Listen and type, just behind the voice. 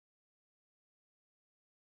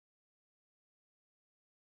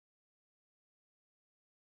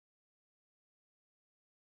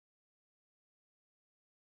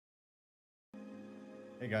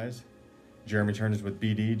Hey guys, Jeremy Turners with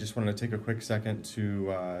BD. Just wanted to take a quick second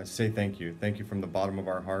to say thank you. Thank you from the bottom of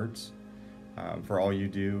our hearts for all you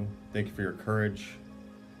do. Thank you for your courage.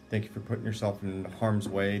 Thank you for putting yourself in harm's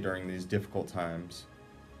way during these difficult times.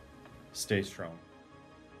 Stay strong.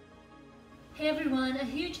 Hey everyone, a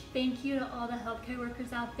huge thank you to all the healthcare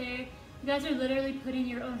workers out there. You guys are literally putting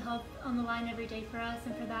your own health on the line every day for us,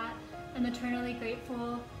 and for that, I'm eternally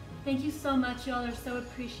grateful. Thank you so much, y'all are so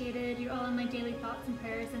appreciated. You're all in my daily thoughts and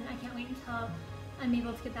prayers, and I can't wait until I'm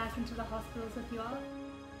able to get back into the hospitals with you all.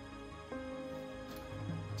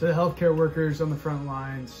 To the healthcare workers on the front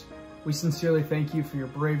lines, we sincerely thank you for your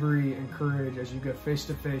bravery and courage as you go face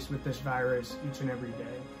to face with this virus each and every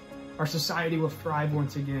day. Our society will thrive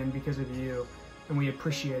once again because of you, and we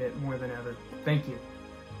appreciate it more than ever. Thank you.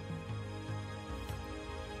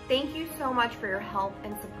 Thank you so much for your help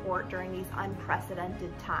and support during these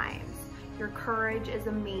unprecedented times. Your courage is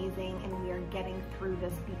amazing, and we are getting through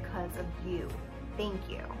this because of you. Thank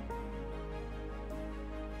you.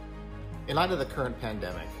 In light of the current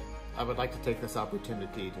pandemic, I would like to take this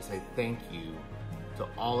opportunity to say thank you to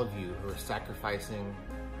all of you who are sacrificing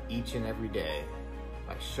each and every day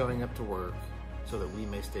by showing up to work so that we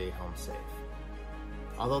may stay home safe.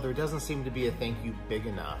 Although there doesn't seem to be a thank you big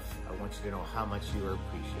enough, I want you to know how much you are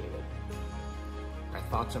appreciated. My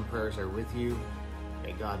thoughts and prayers are with you.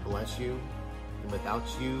 May God bless you. And without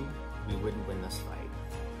you, we wouldn't win this fight.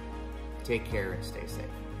 Take care and stay safe.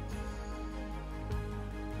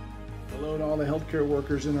 Hello to all the healthcare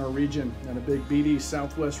workers in our region, and a big BD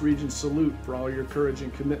Southwest Region salute for all your courage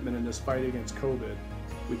and commitment in this fight against COVID.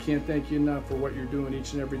 We can't thank you enough for what you're doing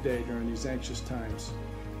each and every day during these anxious times.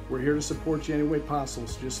 We're here to support you any way possible,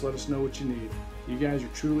 so just let us know what you need. You guys are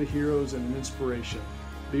truly heroes and an inspiration.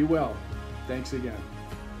 Be well. Thanks again.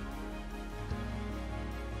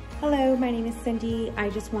 Hello, my name is Cindy. I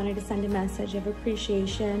just wanted to send a message of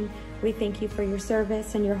appreciation. We thank you for your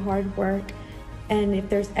service and your hard work. And if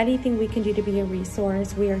there's anything we can do to be a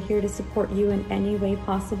resource, we are here to support you in any way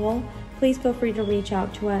possible. Please feel free to reach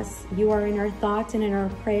out to us. You are in our thoughts and in our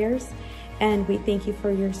prayers, and we thank you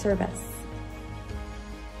for your service.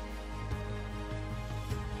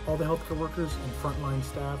 All the healthcare workers and frontline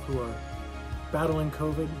staff who are battling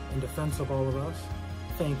COVID in defense of all of us,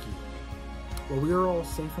 thank you. While we are all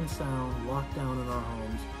safe and sound, locked down in our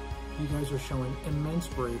homes, you guys are showing immense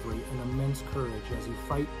bravery and immense courage as you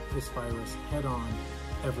fight this virus head on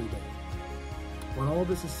every day. When all of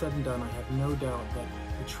this is said and done, I have no doubt that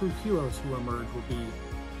the true heroes who emerge will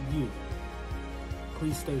be you.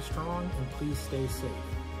 Please stay strong and please stay safe.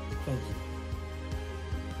 Thank you.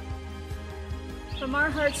 From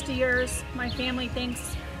our hearts to yours, my family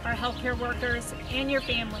thanks our healthcare workers and your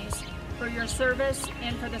families for your service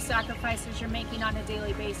and for the sacrifices you're making on a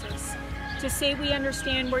daily basis. To say we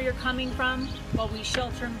understand where you're coming from while we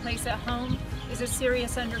shelter in place at home is a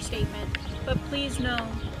serious understatement, but please know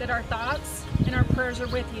that our thoughts and our prayers are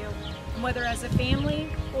with you, and whether as a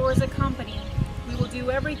family or as a company, we will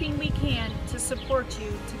do everything we can to support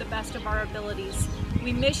you to the best of our abilities.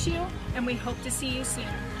 We miss you, and we hope to see you soon.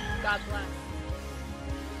 God bless.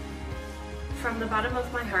 From the bottom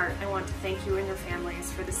of my heart, I want to thank you and your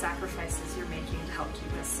families for the sacrifices you're making to help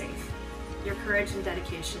keep us safe. Your courage and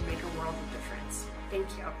dedication make a world of difference. Thank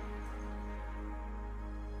you.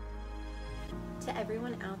 To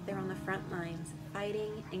everyone out there on the front lines,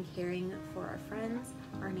 fighting and caring for our friends,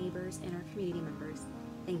 our neighbors, and our community members,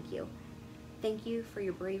 thank you. Thank you for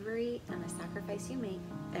your bravery and the sacrifice you make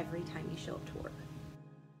every time you show up to work.